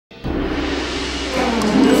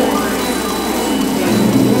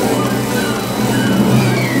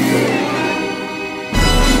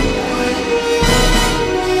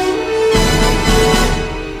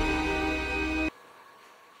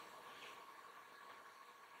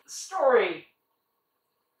The story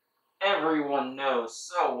everyone knows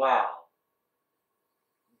so well,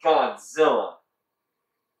 Godzilla,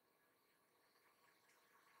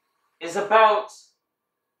 is about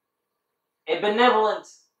a benevolent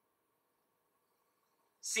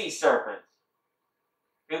sea serpent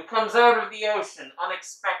who comes out of the ocean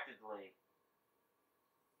unexpectedly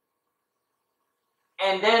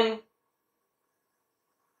and then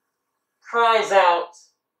cries out,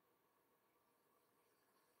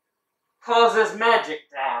 causes magic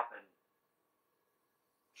to happen,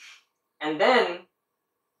 and then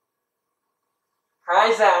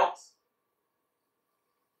cries out,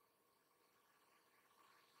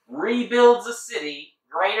 rebuilds a city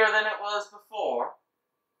greater than it was before,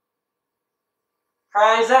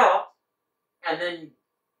 cries out, and then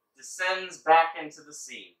descends back into the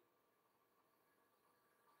sea.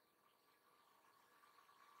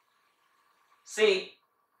 See,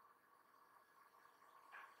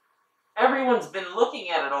 everyone's been looking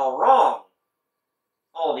at it all wrong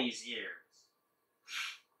all these years.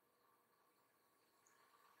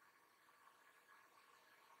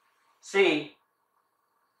 See,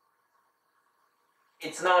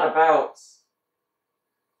 it's not about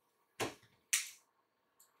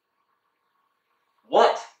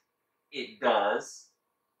what it does.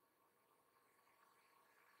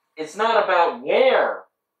 It's not about where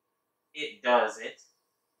it does it.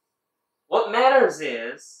 What matters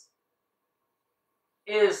is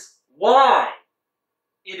why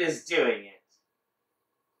it is doing it.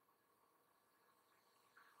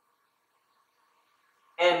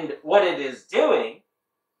 And what it is doing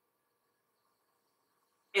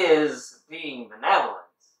is being benevolent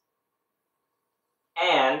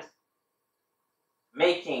and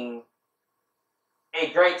making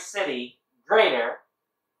a great city greater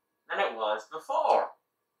than it was before.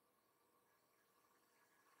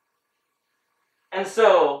 And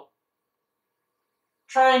so,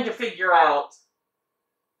 trying to figure out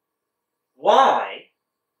why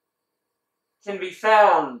can be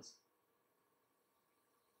found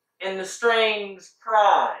in the strange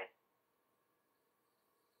cry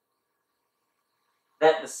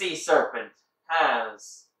that the sea serpent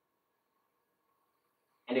has.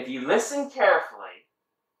 And if you listen carefully,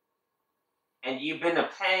 and you've been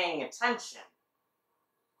paying attention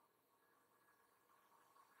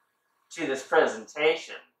to this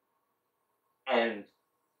presentation and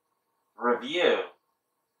review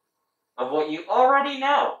of what you already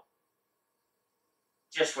know,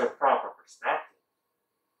 just with proper perspective,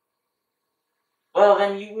 well,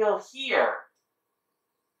 then you will hear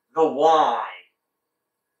the why.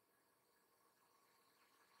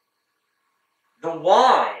 The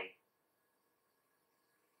why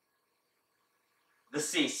the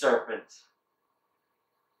sea serpent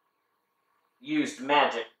used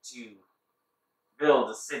magic to build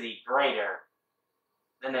a city greater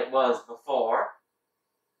than it was before,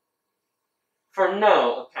 for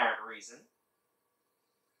no apparent reason,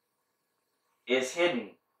 is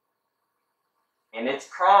hidden in its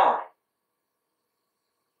cry.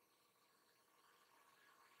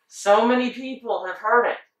 So many people have heard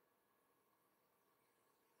it,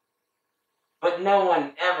 but no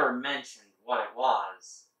one ever mentioned what it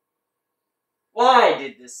was. Why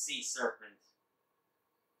did this sea serpent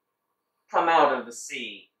come out of the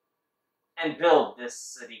sea and build this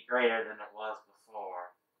city greater than it was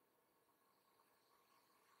before?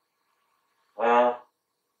 Well,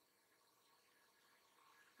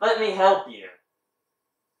 let me help you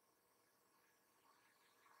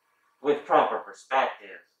with proper perspective.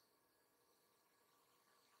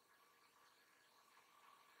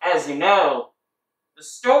 As you know, the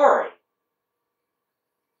story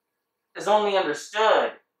is only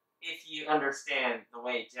understood if you understand the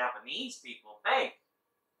way Japanese people think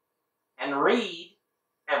and read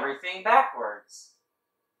everything backwards.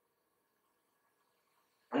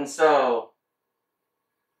 And so,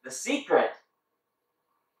 the secret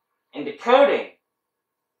in decoding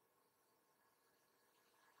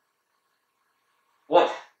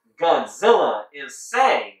what Godzilla is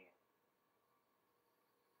saying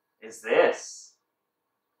is this.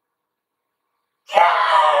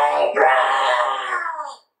 Cobra!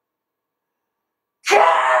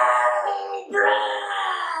 Cobra!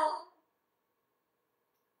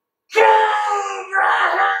 Cobra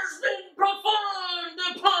has been performed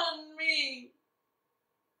upon me!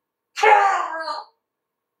 Cobra!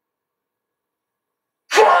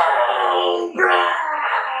 Cobra!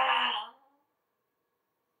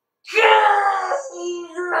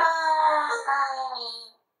 Cobra!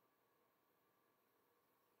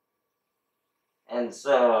 And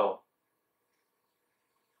so,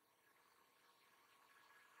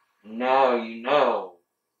 now you know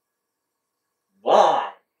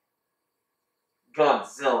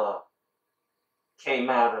Godzilla came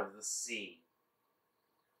out of the sea.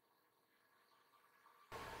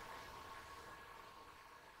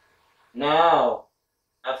 Now,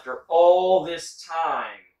 after all this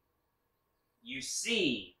time, you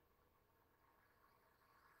see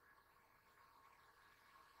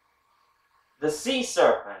the sea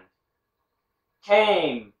serpent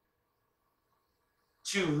came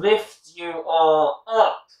to lift you all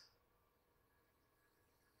up.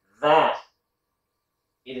 That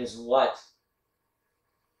it is what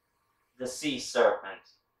the sea serpent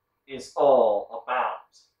is all about.